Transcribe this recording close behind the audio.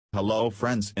Hello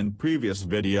friends, in previous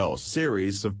video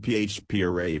series of PHP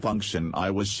Array Function I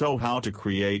will show how to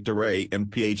create array in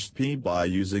PHP by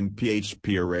using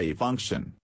PHP Array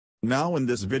Function. Now in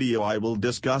this video I will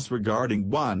discuss regarding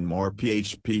one more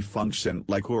PHP function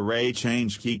like Array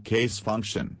Change Key Case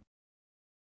function.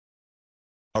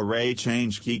 Array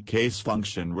Change Key Case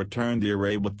function return the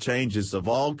array with changes of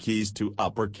all keys to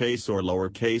uppercase or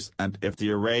lowercase, and if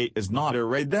the array is not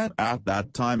array then at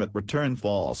that time it return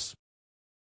false.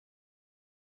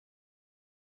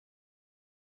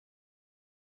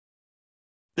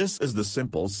 This is the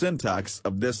simple syntax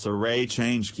of this array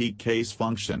change key case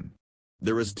function.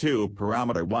 There is two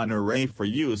parameter, one array for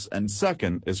use and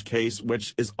second is case,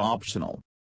 which is optional.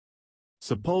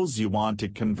 Suppose you want to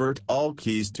convert all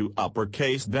keys to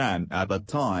uppercase, then at the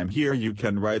time here you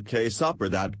can write case upper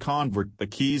that convert the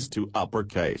keys to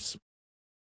uppercase.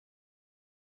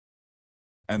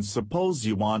 And suppose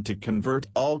you want to convert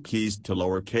all keys to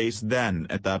lowercase, then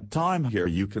at that time here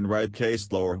you can write case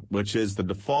lower, which is the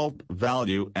default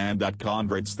value and that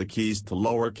converts the keys to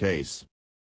lowercase.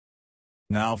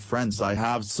 Now friends, I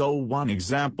have one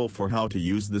example for how to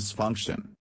use this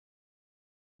function.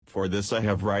 For this I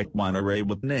have write one array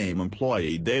with name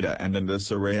employee data, and in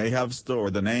this array I have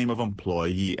stored the name of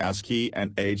employee as key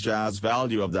and age as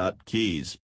value of that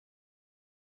keys.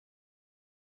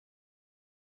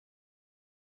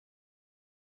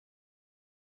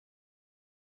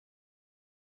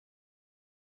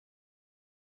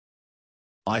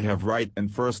 I have write in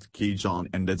first key John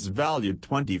and its value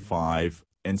 25,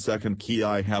 in second key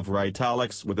I have write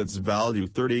Alex with its value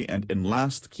 30, and in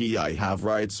last key I have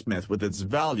write Smith with its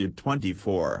value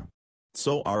 24.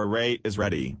 So our array is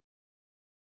ready.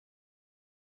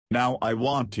 Now I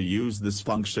want to use this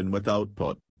function with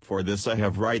output. For this I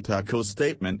have write echo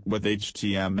statement with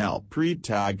HTML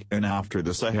pre-tag, and after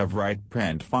this I have write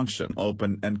print function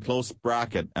open and close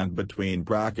bracket, and between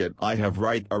bracket I have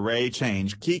write array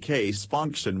change key case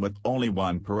function with only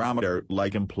one parameter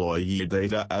like employee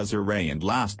data as array, and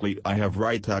lastly I have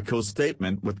write echo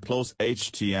statement with close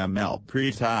HTML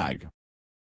pre-tag.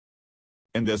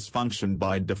 In this function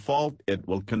by default it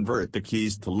will convert the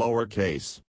keys to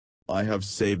lowercase. I have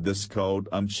saved this code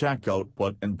and check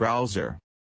output in browser.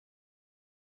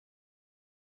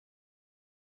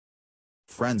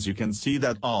 Friends, you can see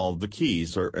that all the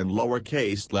keys are in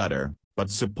lowercase letter, but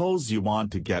suppose you want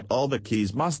to get all the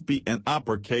keys must be in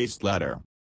uppercase letter.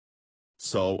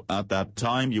 So at that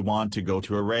time you want to go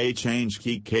to array change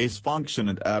key case function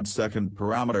and add second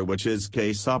parameter, which is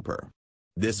case upper.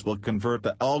 This will convert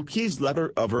the all keys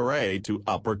letter of array to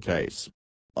uppercase.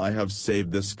 I have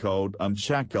saved this code and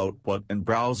check output in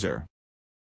browser.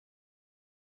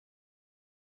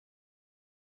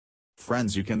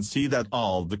 Friends, you can see that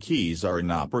all the keys are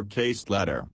in uppercase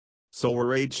letter. So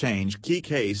array change key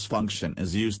case function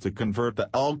is used to convert the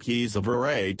all keys of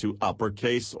array to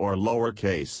uppercase or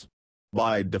lowercase.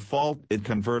 By default it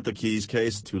convert the keys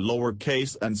case to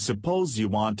lowercase, and suppose you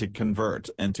want to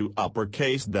convert into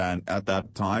uppercase, then at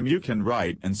that time you can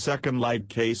write in second like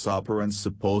case upper, and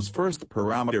suppose first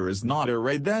parameter is not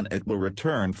array then it will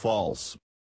return false.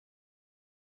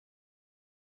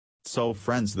 So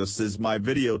friends, this is my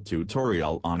video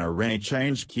tutorial on array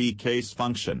change key case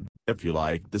function. If you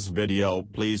like this video,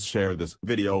 please share this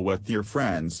video with your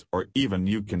friends, or even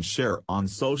you can share on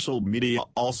social media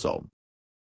also.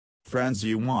 Friends,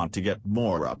 you want to get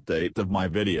more update of my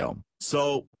video,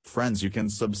 so friends you can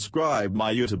subscribe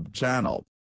my YouTube channel.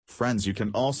 Friends, you can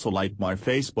also like my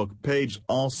Facebook page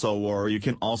also, or you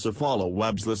can also follow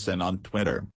Webs Listen on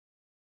Twitter.